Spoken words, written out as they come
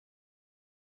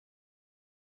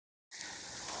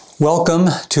Welcome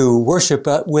to worship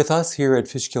with us here at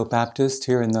Fishkill Baptist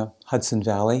here in the Hudson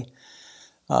Valley.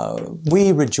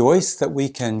 We rejoice that we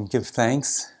can give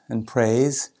thanks and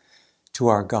praise to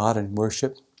our God in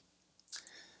worship.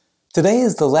 Today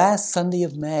is the last Sunday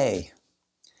of May.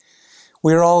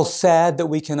 We are all sad that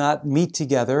we cannot meet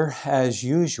together as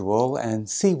usual and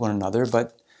see one another,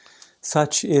 but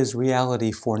such is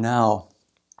reality for now.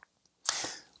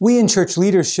 We in church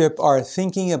leadership are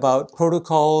thinking about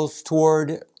protocols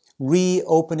toward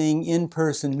reopening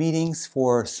in-person meetings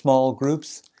for small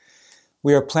groups.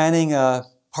 We are planning a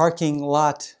parking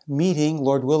lot meeting,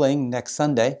 Lord willing, next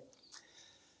Sunday.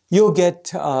 You'll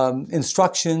get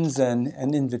instructions and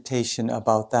an invitation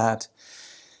about that.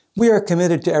 We are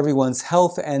committed to everyone's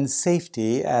health and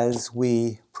safety as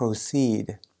we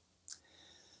proceed.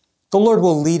 The Lord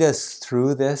will lead us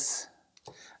through this.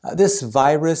 This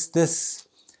virus, this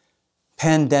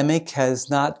pandemic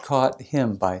has not caught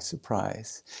him by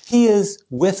surprise. He is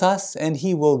with us and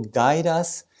he will guide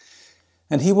us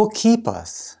and he will keep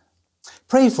us.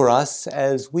 Pray for us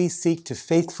as we seek to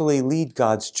faithfully lead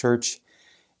God's church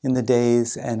in the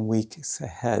days and weeks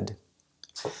ahead.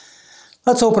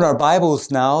 Let's open our Bibles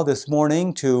now this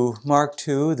morning to Mark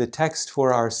 2, the text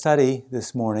for our study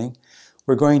this morning.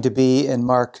 We're going to be in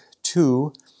Mark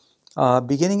 2,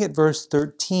 beginning at verse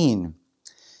 13.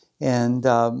 And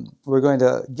we're going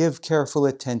to give careful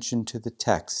attention to the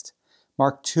text.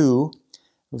 Mark 2,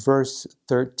 verse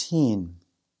 13.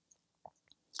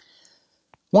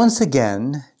 Once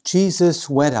again, Jesus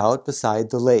went out beside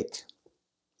the lake.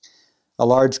 A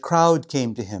large crowd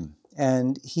came to him,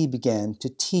 and he began to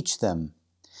teach them.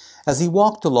 As he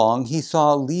walked along, he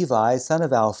saw Levi, son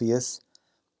of Alphaeus,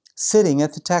 sitting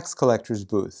at the tax collector's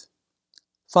booth.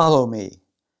 "Follow me,"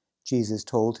 Jesus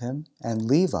told him, and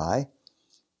Levi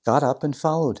got up and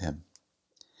followed him.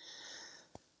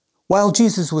 While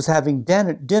Jesus was having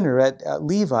dinner at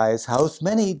Levi's house,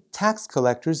 many tax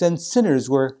collectors and sinners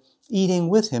were eating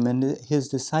with him and his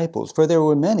disciples, for there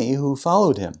were many who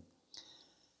followed him.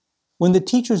 When the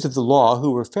teachers of the law, who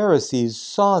were Pharisees,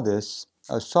 saw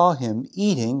him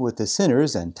eating with the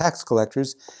sinners and tax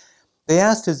collectors, they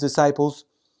asked his disciples,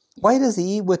 "Why does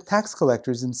he eat with tax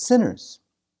collectors and sinners?"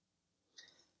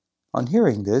 On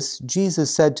hearing this,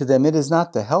 Jesus said to them, "It is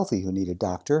not the healthy who need a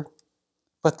doctor,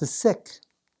 but the sick.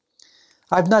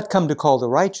 I've not come to call the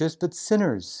righteous, but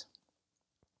sinners."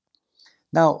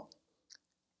 Now,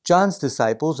 John's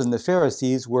disciples and the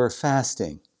Pharisees were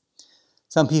fasting.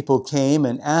 Some people came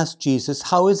and asked Jesus,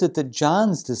 "How is it that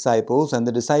John's disciples and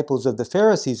the disciples of the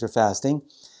Pharisees are fasting,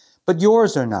 but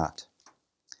yours are not?"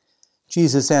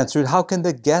 Jesus answered, "How can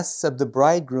the guests of the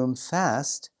bridegroom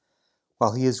fast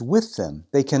while he is with them?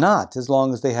 They cannot, as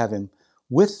long as they have him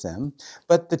with them.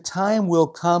 But the time will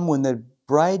come when the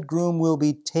bridegroom will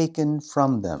be taken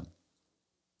from them.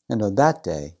 And on that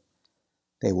day,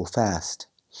 they will fast.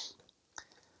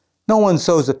 No one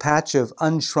sews a patch of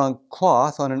unshrunk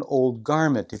cloth on an old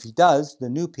garment. If he does, the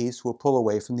new piece will pull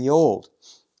away from the old,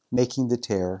 making the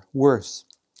tear worse.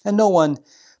 And no one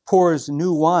pours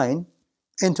new wine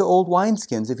into old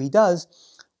wineskins. If he does,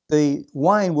 the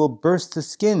wine will burst the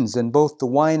skins, and both the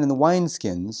wine and the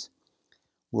wineskins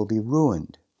will be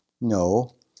ruined.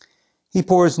 No, he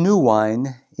pours new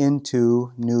wine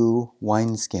into new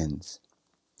wineskins."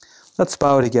 Let's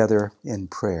bow together in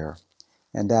prayer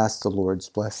and ask the Lord's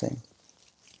blessing.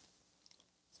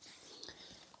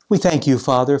 We thank you,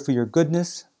 Father, for your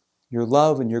goodness, your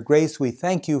love, and your grace. We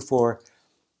thank you for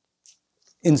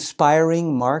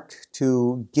inspiring Mark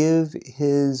to give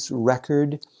his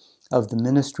record of the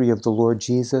ministry of the Lord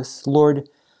Jesus. Lord,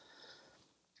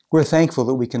 we're thankful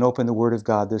that we can open the Word of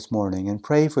God this morning and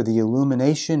pray for the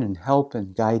illumination and help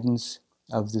and guidance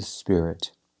of the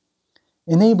Spirit.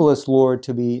 Enable us, Lord,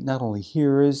 to be not only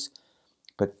hearers,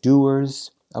 but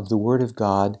doers of the Word of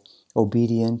God,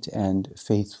 obedient and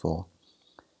faithful.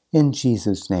 In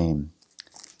Jesus' name,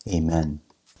 amen.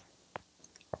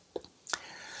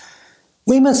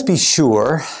 We must be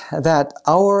sure that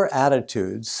our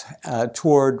attitudes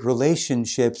toward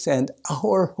relationships and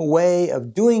our way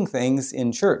of doing things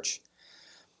in church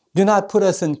do not put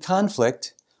us in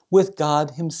conflict with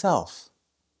God Himself.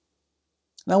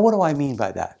 Now, what do I mean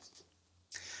by that?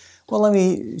 Well, let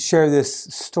me share this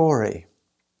story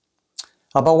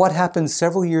about what happened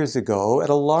several years ago at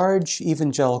a large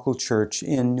evangelical church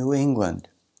in New England.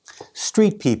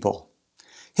 Street people,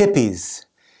 hippies,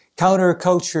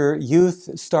 counterculture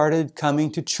youth started coming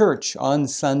to church on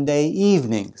Sunday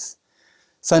evenings.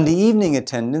 Sunday evening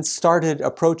attendance started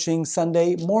approaching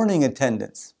Sunday morning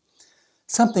attendance.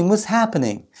 Something was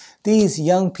happening. These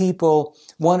young people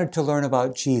wanted to learn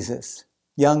about Jesus.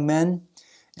 Young men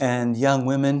and young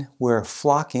women were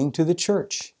flocking to the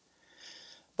church.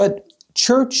 But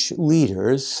church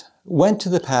leaders went to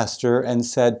the pastor and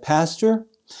said, "Pastor,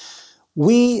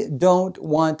 we don't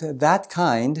want that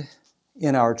kind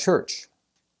in our church."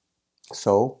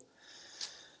 So,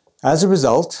 as a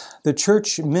result, the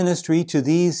church ministry to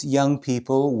these young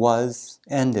people was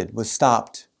ended, was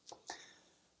stopped.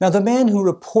 Now, the man who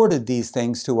reported these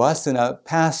things to us in a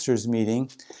pastor's meeting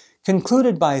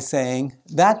concluded by saying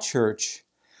that church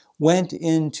went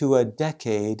into a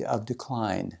decade of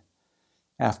decline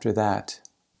after that.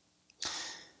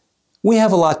 We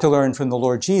have a lot to learn from the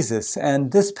Lord Jesus,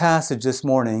 and this passage this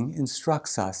morning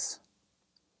instructs us.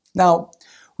 Now,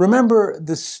 remember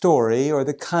the story or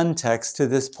the context to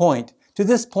this point. To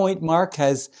this point, Mark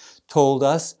has told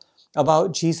us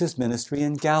about Jesus' ministry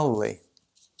in Galilee.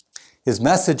 His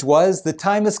message was, "The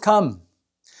time has come.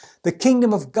 The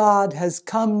kingdom of God has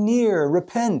come near.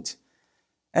 Repent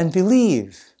and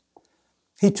believe."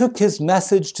 He took his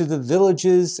message to the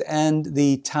villages and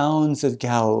the towns of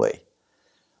Galilee.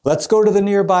 "Let's go to the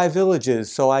nearby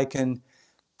villages so I can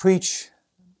preach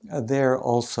there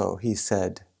also," he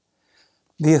said.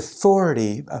 The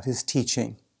authority of his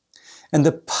teaching and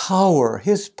the power,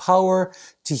 his power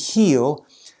to heal,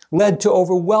 led to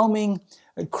overwhelming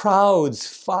crowds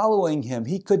following him.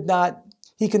 He could not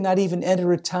even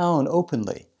enter a town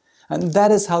openly. And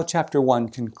that is how chapter 1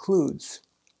 concludes.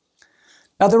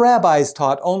 Now the rabbis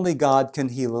taught only God can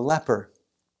heal a leper.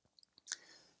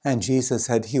 And Jesus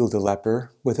had healed a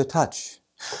leper with a touch.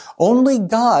 Only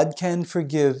God can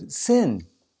forgive sin.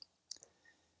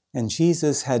 And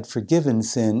Jesus had forgiven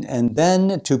sin, and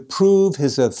then to prove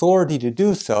his authority to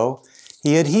do so,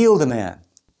 he had healed a man.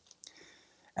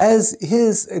 As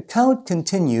his account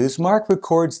continues, Mark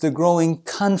records the growing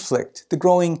conflict, the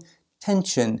growing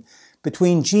tension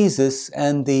between Jesus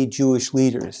and the Jewish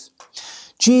leaders.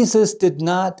 Jesus did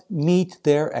not meet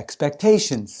their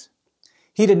expectations.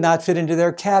 He did not fit into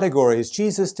their categories.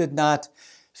 Jesus did not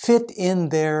fit in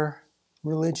their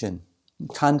religion.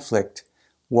 Conflict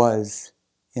was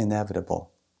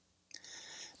inevitable.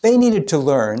 They needed to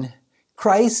learn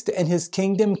Christ and his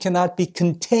kingdom cannot be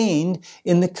contained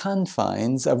in the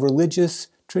confines of religious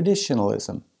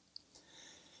traditionalism.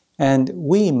 And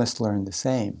we must learn the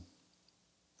same.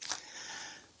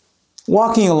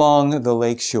 Walking along the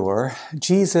lake shore,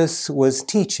 Jesus was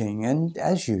teaching, and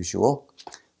as usual,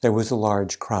 there was a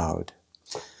large crowd.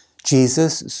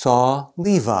 Jesus saw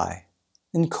Levi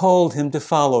and called him to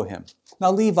follow him.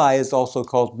 Now, Levi is also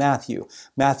called Matthew.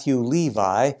 Matthew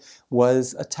Levi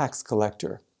was a tax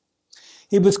collector.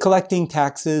 He was collecting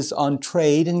taxes on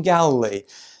trade in Galilee.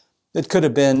 It could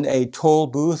have been a toll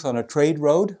booth on a trade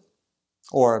road,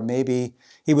 or maybe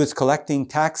he was collecting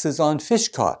taxes on fish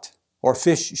caught or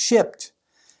fish shipped.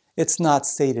 It's not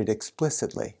stated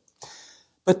explicitly.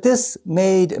 But this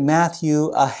made Matthew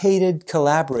a hated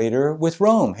collaborator with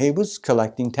Rome. He was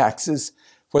collecting taxes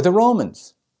for the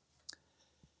Romans.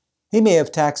 He may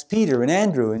have taxed Peter and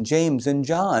Andrew and James and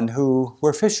John, who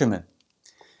were fishermen.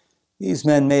 These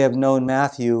men may have known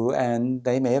Matthew and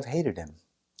they may have hated him.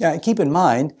 Now, keep in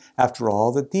mind, after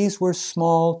all, that these were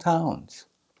small towns.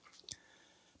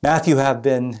 Matthew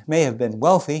may have been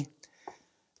wealthy,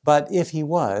 but if he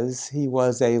was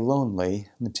a lonely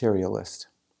materialist.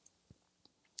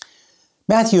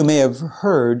 Matthew may have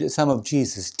heard some of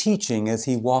Jesus' teaching as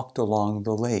he walked along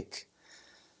the lake.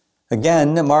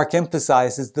 Again, Mark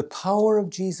emphasizes the power of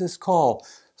Jesus' call.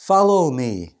 "Follow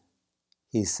me,"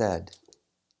 he said.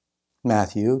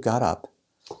 Matthew got up,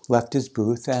 left his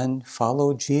booth, and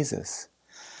followed Jesus.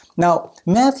 Now,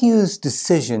 Matthew's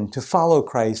decision to follow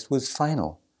Christ was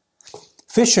final.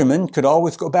 Fishermen could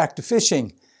always go back to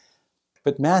fishing,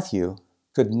 but Matthew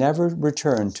could never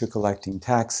return to collecting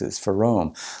taxes for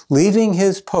Rome. Leaving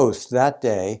his post that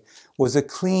day was a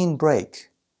clean break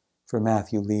for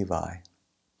Matthew Levi.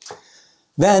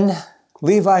 Then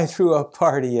Levi threw a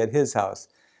party at his house.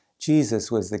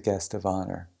 Jesus was the guest of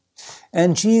honor.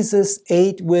 And Jesus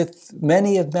ate with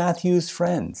many of Matthew's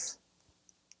friends.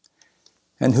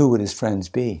 And who would his friends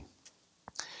be?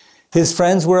 His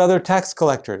friends were other tax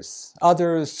collectors,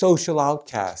 other social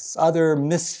outcasts, other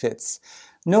misfits.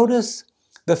 Notice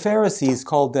the Pharisees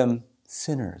called them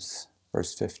sinners,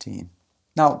 verse 15.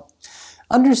 Now,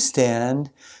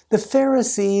 understand, the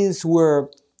Pharisees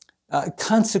were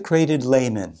consecrated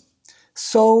laymen,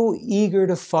 so eager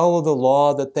to follow the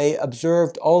law that they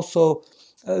observed also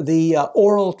the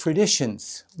oral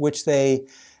traditions, which they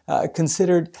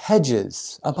considered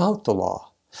hedges about the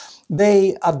law.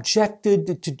 They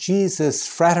objected to Jesus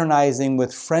fraternizing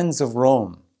with friends of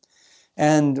Rome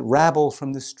and rabble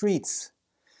from the streets.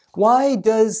 Why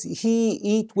does he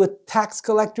eat with tax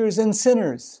collectors and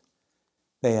sinners?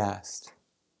 They asked.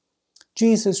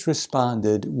 Jesus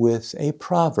responded with a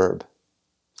proverb.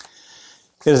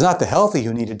 It is not the healthy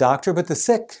who need a doctor, but the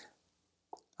sick.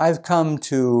 I've come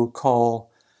to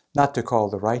not to call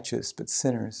the righteous, but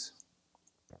sinners.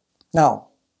 Now,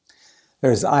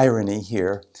 there's irony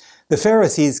here. The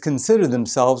Pharisees consider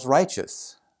themselves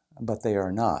righteous, but they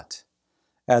are not,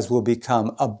 as will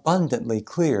become abundantly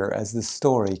clear as the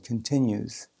story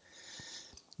continues.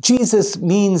 Jesus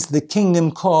means the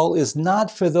kingdom call is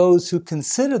not for those who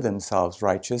consider themselves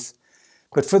righteous,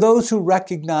 but for those who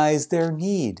recognize their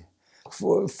need.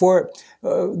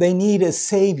 They need a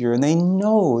Savior, and they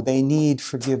know they need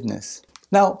forgiveness.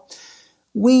 Now,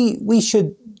 we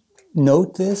should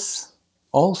note this.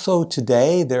 Also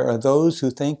today, there are those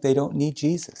who think they don't need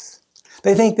Jesus.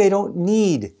 They think they don't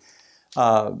need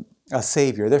a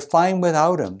Savior. They're fine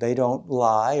without Him. They don't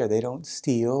lie or they don't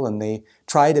steal, and they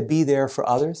try to be there for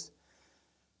others.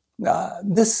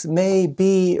 They may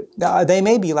be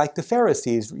like the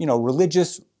Pharisees,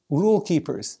 religious rule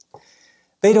keepers.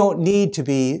 They don't need to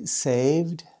be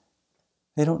saved.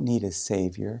 They don't need a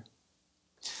Savior.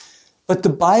 But the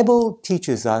Bible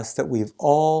teaches us that we've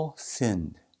all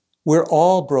sinned. We're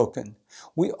all broken.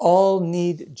 We all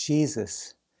need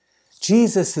Jesus.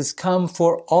 Jesus has come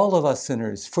for all of us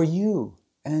sinners, for you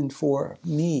and for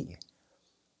me.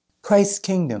 Christ's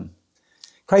kingdom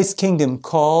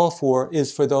call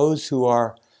is for those who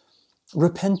are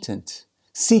repentant,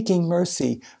 seeking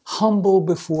mercy, humble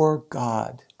before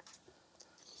God.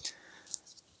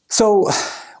 So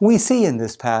we see in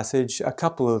this passage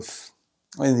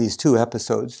in these two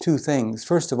episodes, two things.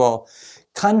 First of all,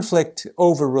 conflict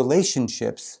over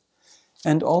relationships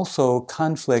and also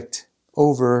conflict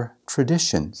over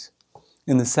traditions.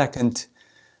 In the second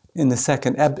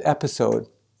episode,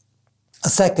 a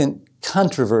second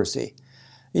controversy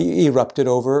erupted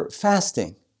over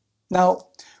fasting. Now,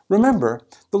 remember,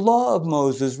 the law of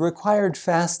Moses required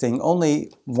fasting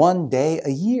only one day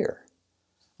a year,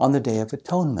 on the Day of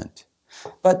Atonement.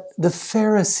 But the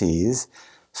Pharisees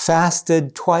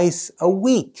fasted twice a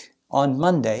week, on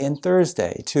Monday and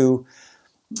Thursday.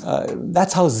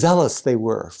 That's how zealous they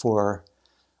were for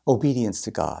obedience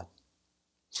to God.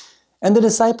 And the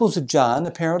disciples of John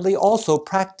apparently also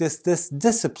practiced this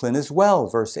discipline as well,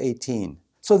 verse 18.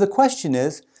 So the question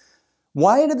is,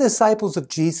 why did the disciples of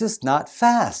Jesus not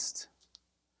fast?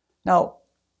 Now,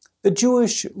 the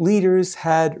Jewish leaders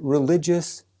had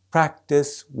religious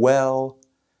practice well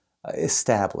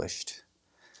established.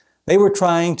 They were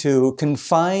trying to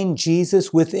confine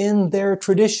Jesus within their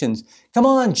traditions. Come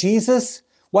on, Jesus,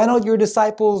 why don't your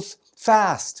disciples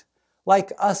fast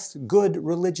like us good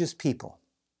religious people?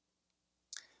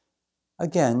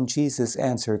 Again, Jesus'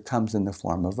 answer comes in the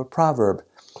form of a proverb.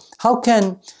 How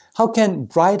can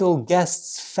bridal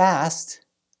guests fast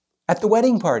at the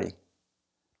wedding party?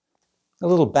 A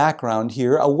little background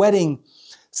here. A wedding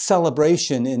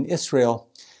celebration in Israel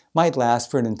might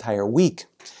last for an entire week.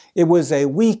 It was a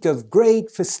week of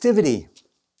great festivity,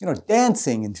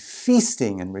 dancing and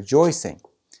feasting and rejoicing.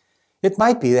 It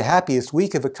might be the happiest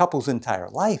week of a couple's entire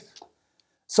life.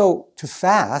 So to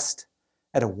fast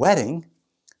at a wedding,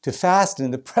 to fast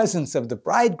in the presence of the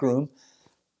bridegroom,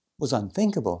 was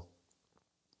unthinkable.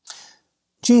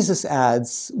 Jesus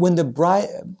adds, when the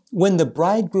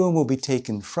bridegroom will be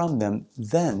taken from them,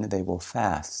 then they will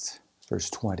fast. Verse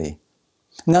 20.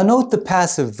 Now note the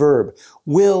passive verb,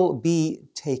 will be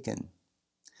taken.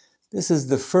 This is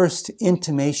the first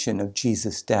intimation of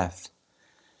Jesus' death.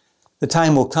 The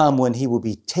time will come when he will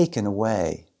be taken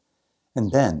away,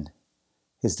 and then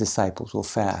his disciples will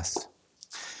fast.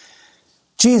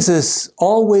 Jesus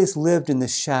always lived in the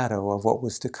shadow of what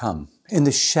was to come, in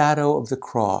the shadow of the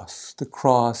cross. The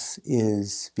cross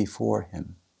is before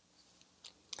him.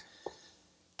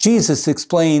 Jesus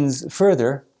explains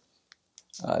further,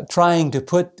 trying to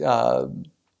put a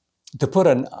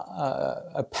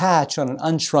patch on an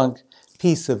unshrunk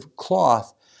piece of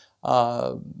cloth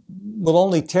will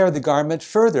only tear the garment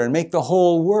further and make the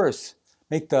hole worse,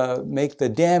 make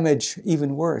the damage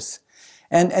even worse.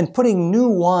 And putting new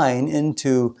wine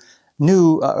into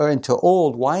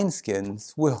old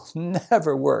wineskins will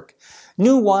never work.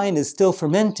 New wine is still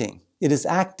fermenting. It is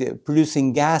active,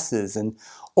 producing gases, and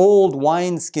old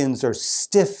wineskins are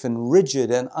stiff and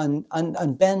rigid and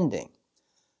unbending.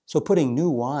 So putting new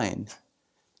wine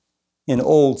in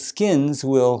old skins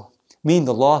will mean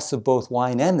the loss of both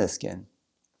wine and the skin.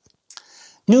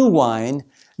 New wine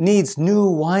needs new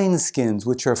wineskins,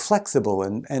 which are flexible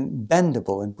and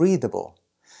bendable and breathable.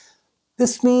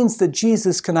 This means that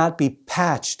Jesus cannot be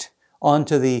patched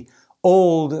onto the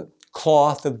old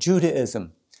cloth of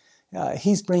Judaism.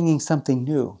 he's bringing something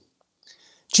new.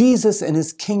 Jesus and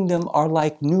his kingdom are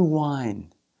like new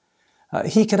wine.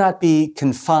 He cannot be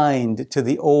confined to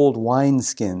the old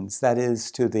wineskins, that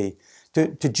is,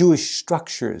 to Jewish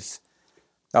structures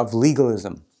of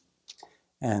legalism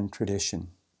and tradition.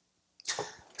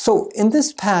 So in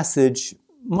this passage,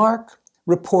 Mark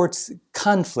reports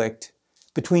conflict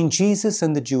between Jesus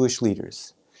and the Jewish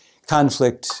leaders.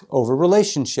 Conflict over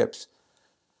relationships.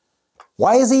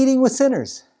 Why is he eating with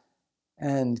sinners?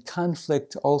 And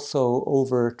conflict also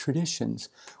over traditions.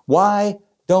 Why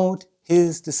don't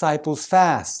his disciples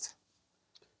fast?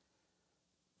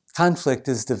 Conflict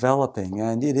is developing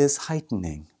and it is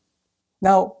heightening.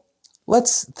 Now,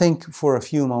 let's think for a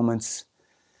few moments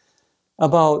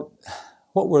about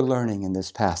what we're learning in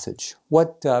this passage.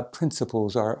 What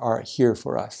principles are here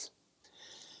for us?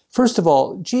 First of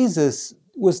all, Jesus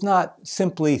was not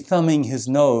simply thumbing his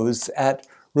nose at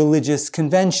religious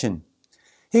convention.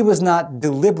 He was not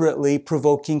deliberately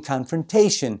provoking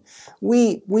confrontation.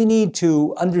 We need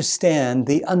to understand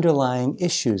the underlying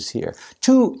issues here.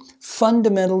 Two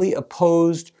fundamentally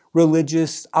opposed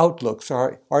religious outlooks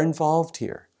are involved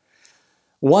here.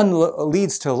 One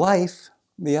leads to life,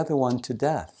 the other one to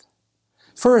death.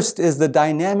 First is the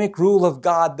dynamic rule of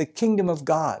God, the kingdom of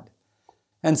God.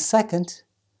 And second,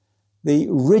 the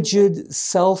rigid,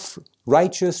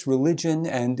 self-righteous religion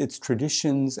and its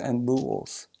traditions and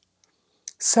rules.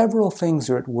 Several things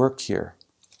are at work here.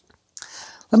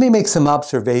 Let me make some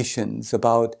observations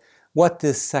about what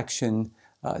this section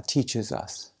teaches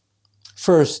us.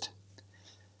 First,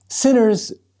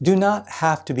 sinners do not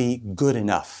have to be good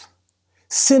enough.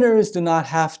 Sinners do not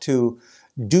have to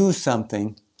do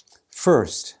something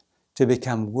first to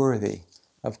become worthy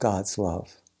of God's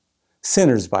love.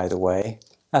 Sinners, by the way,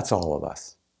 that's all of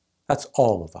us. That's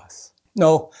all of us.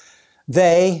 No,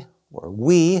 they, or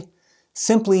we,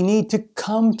 simply need to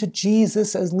come to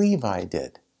Jesus as Levi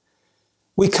did.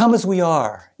 We come as we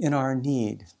are in our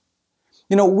need.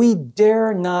 We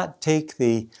dare not take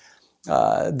the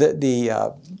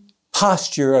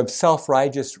posture of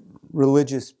self-righteous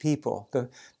religious people,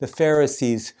 the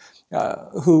Pharisees,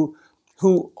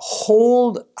 who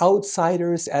hold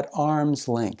outsiders at arm's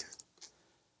length.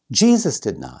 Jesus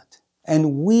did not,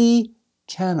 and we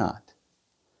cannot.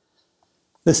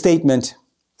 The statement,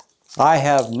 "I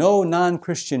have no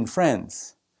non-Christian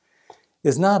friends,"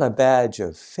 is not a badge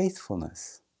of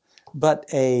faithfulness, but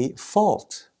a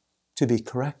fault to be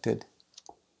corrected.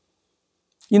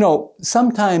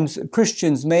 Sometimes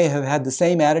Christians may have had the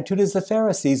same attitude as the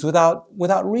Pharisees without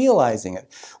realizing it.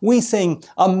 We sing,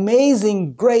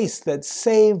 "Amazing grace that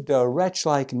saved a wretch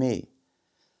like me."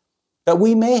 But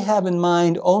we may have in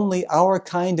mind only our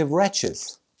kind of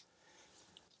wretches.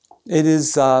 It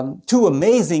is too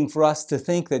amazing for us to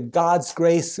think that God's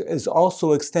grace is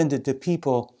also extended to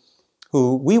people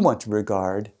who we want to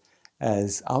regard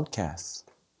as outcasts,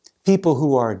 people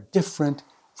who are different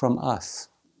from us.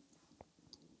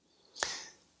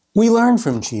 We learn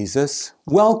from Jesus,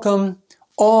 welcome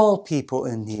all people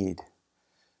in need,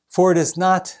 for it is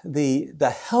not the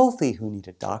healthy who need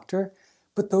a doctor,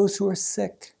 but those who are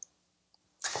sick.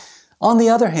 On the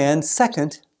other hand,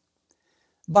 second,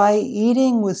 by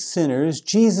eating with sinners,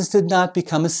 Jesus did not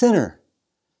become a sinner.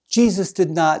 Jesus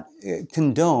did not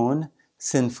condone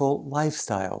sinful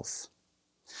lifestyles.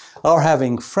 Our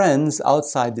having friends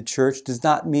outside the church does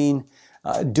not mean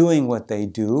doing what they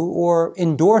do or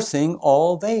endorsing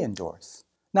all they endorse.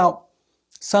 Now,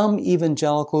 some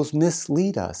evangelicals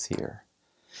mislead us here.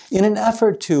 In an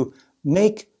effort to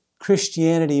make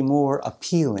Christianity more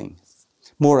appealing,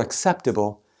 more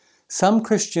acceptable, some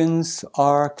Christians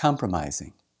are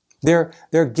compromising. They're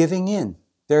giving in.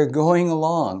 They're going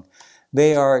along.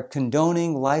 They are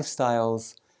condoning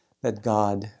lifestyles that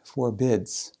God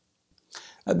forbids.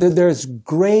 There's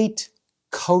great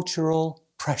cultural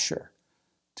pressure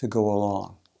to go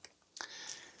along.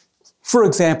 For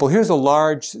example, here's a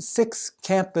large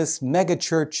 6-campus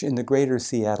megachurch in the greater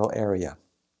Seattle area.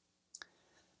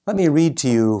 Let me read to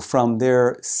you from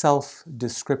their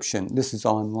self-description. This is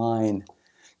online.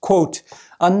 Quote,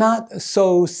 "A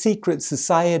not-so-secret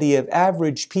society of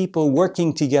average people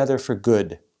working together for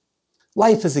good.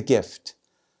 Life is a gift.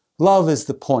 Love is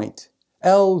the point.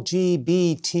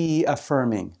 LGBT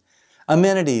affirming.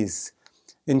 Amenities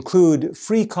include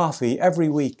free coffee every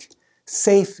week,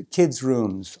 safe kids'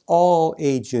 rooms, all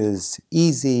ages,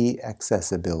 easy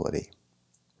accessibility."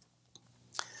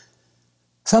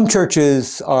 Some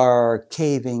churches are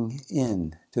caving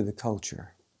in to the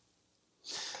culture.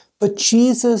 But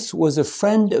Jesus was a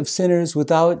friend of sinners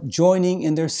without joining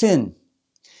in their sin,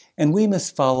 and we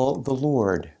must follow the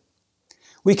Lord.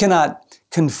 We cannot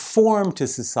conform to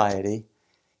society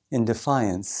in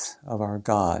defiance of our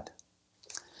God.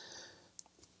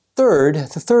 The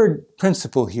third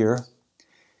principle here,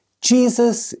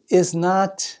 Jesus is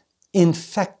not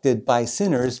infected by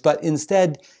sinners, but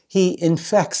instead he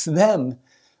infects them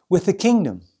with the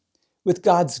kingdom, with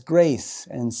God's grace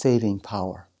and saving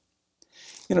power.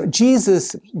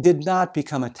 Jesus did not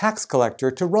become a tax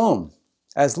collector to Rome,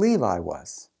 as Levi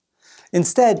was.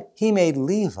 Instead, he made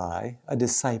Levi a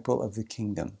disciple of the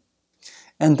kingdom.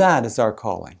 And that is our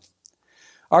calling.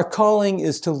 Our calling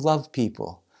is to love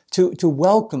people, to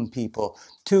welcome people,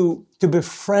 to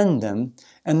befriend them,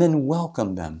 and then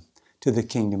welcome them to the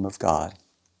kingdom of God.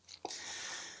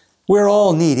 We're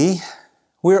all needy.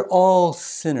 We're all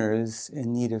sinners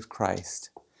in need of Christ.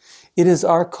 It is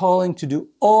our calling to do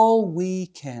all we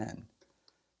can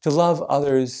to love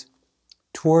others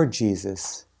toward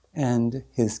Jesus and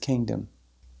his kingdom.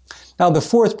 Now, the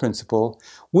fourth principle,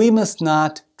 we must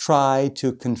not try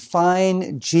to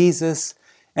confine Jesus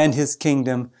and his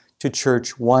kingdom to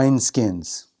church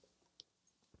wineskins.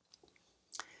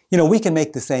 We can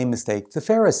make the same mistake the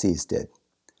Pharisees did.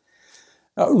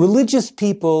 Religious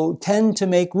people tend to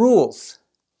make rules,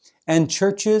 and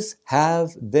churches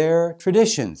have their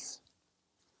traditions.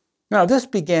 Now, this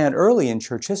began early in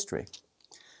church history.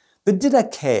 The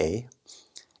Didache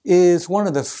is one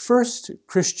of the first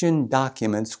Christian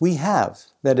documents we have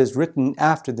that is written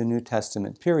after the New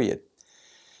Testament period.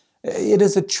 It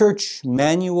is a church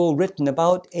manual written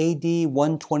about AD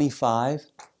 125.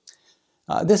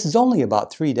 This is only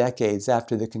about 3 decades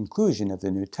after the conclusion of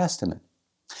the New Testament.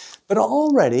 But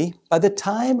already, by the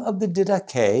time of the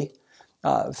Didache,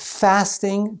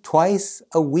 fasting twice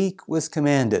a week was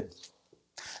commanded.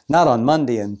 Not on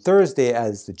Monday and Thursday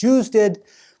as the Jews did,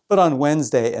 but on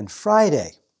Wednesday and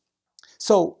Friday.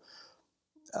 So,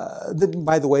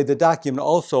 by the way, the document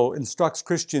also instructs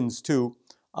Christians to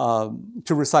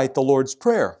recite the Lord's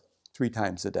Prayer 3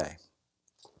 times a day.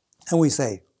 And we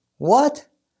say, what?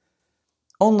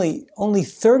 Only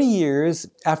 30 years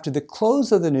after the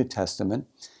close of the New Testament,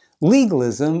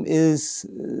 legalism is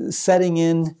setting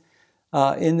in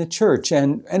the church,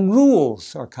 and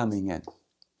rules are coming in.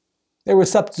 They were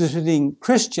substituting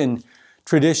Christian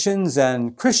traditions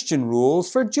and Christian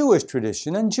rules for Jewish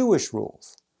tradition and Jewish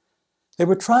rules. They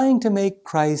were trying to make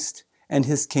Christ and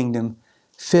his kingdom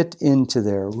fit into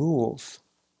their rules.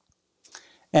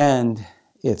 And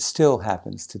it still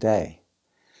happens today.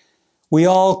 We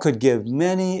all could give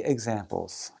many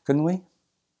examples, couldn't we?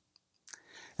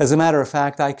 As a matter of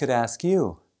fact, I could ask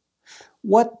you,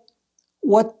 what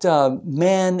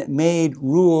man-made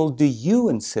rule do you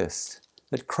insist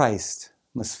that Christ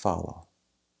must follow?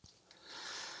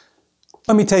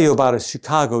 Let me tell you about a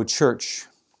Chicago church.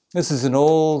 This is an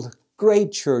old,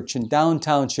 great church in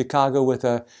downtown Chicago with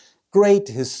a great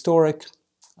historic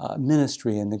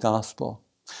ministry in the gospel.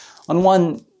 On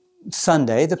one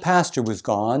Sunday, the pastor was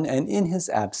gone, and in his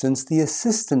absence, the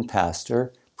assistant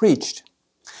pastor preached.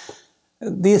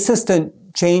 The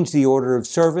assistant changed the order of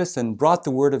service and brought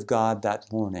the word of God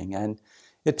that morning, and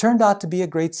it turned out to be a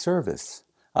great service.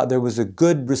 There was a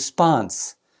good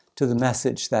response to the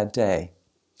message that day.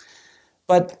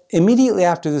 But immediately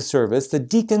after the service, the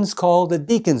deacons called a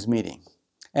deacons meeting,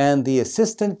 and the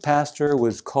assistant pastor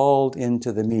was called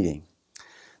into the meeting.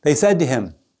 They said to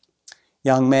him,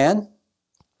 "Young man,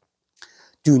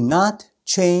 do not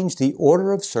change the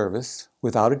order of service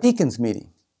without a deacons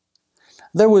meeting."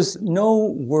 There was no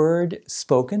word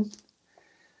spoken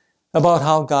about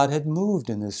how God had moved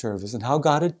in this service and how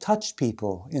God had touched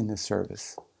people in this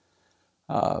service.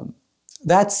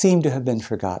 That seemed to have been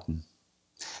forgotten.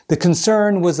 The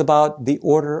concern was about the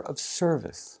order of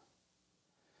service.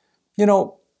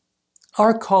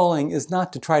 Our calling is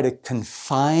not to try to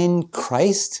confine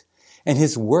Christ and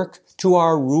his work to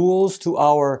our rules, to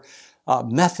our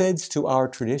methods, to our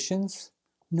traditions.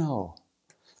 No.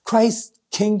 Christ's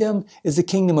kingdom is a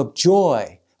kingdom of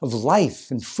joy, of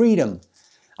life and freedom.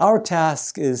 Our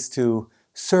task is to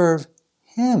serve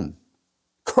him.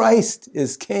 Christ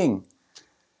is king.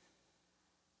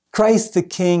 Christ the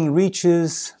King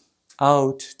reaches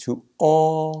out to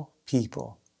all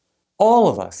people, all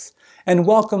of us, and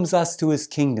welcomes us to his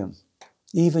kingdom,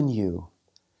 even you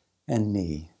and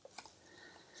me.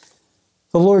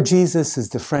 The Lord Jesus is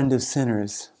the friend of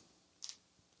sinners.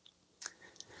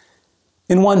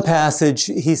 In one passage,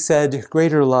 he said,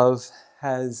 "Greater love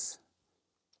has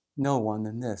no one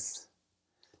than this,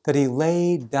 that he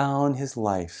laid down his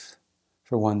life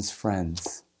for one's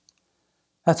friends."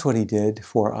 That's what he did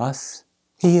for us.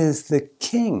 He is the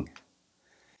King,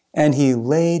 and he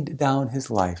laid down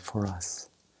his life for us,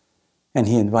 and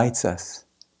he invites us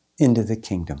into the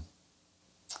kingdom.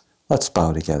 Let's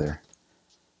bow together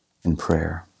in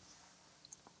prayer.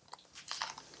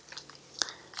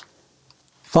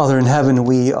 Father in heaven,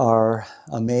 we are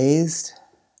amazed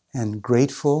and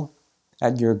grateful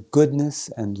at your goodness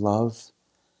and love.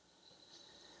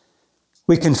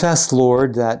 We confess,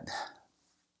 Lord, that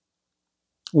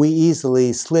we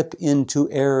easily slip into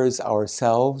errors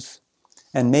ourselves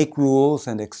and make rules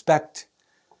and expect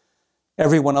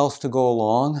everyone else to go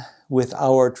along with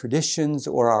our traditions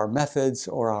or our methods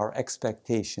or our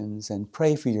expectations, and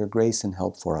pray for your grace and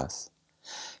help for us.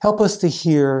 Help us to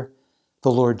hear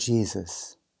the Lord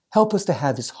Jesus. Help us to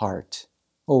have his heart.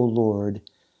 O Lord,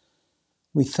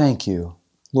 we thank you,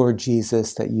 Lord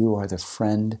Jesus, that you are the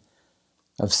friend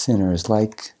of sinners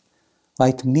like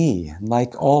me and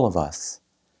like all of us.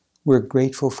 We're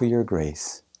grateful for your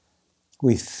grace.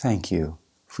 We thank you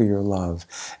for your love.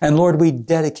 And Lord, we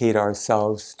dedicate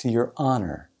ourselves to your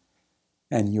honor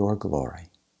and your glory.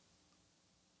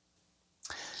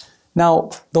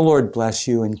 Now, the Lord bless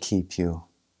you and keep you.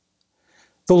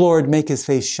 The Lord make his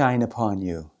face shine upon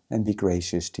you and be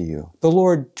gracious to you. The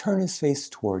Lord turn his face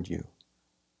toward you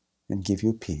and give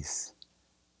you peace.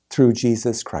 Through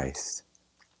Jesus Christ.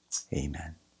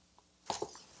 Amen.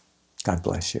 God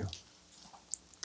bless you.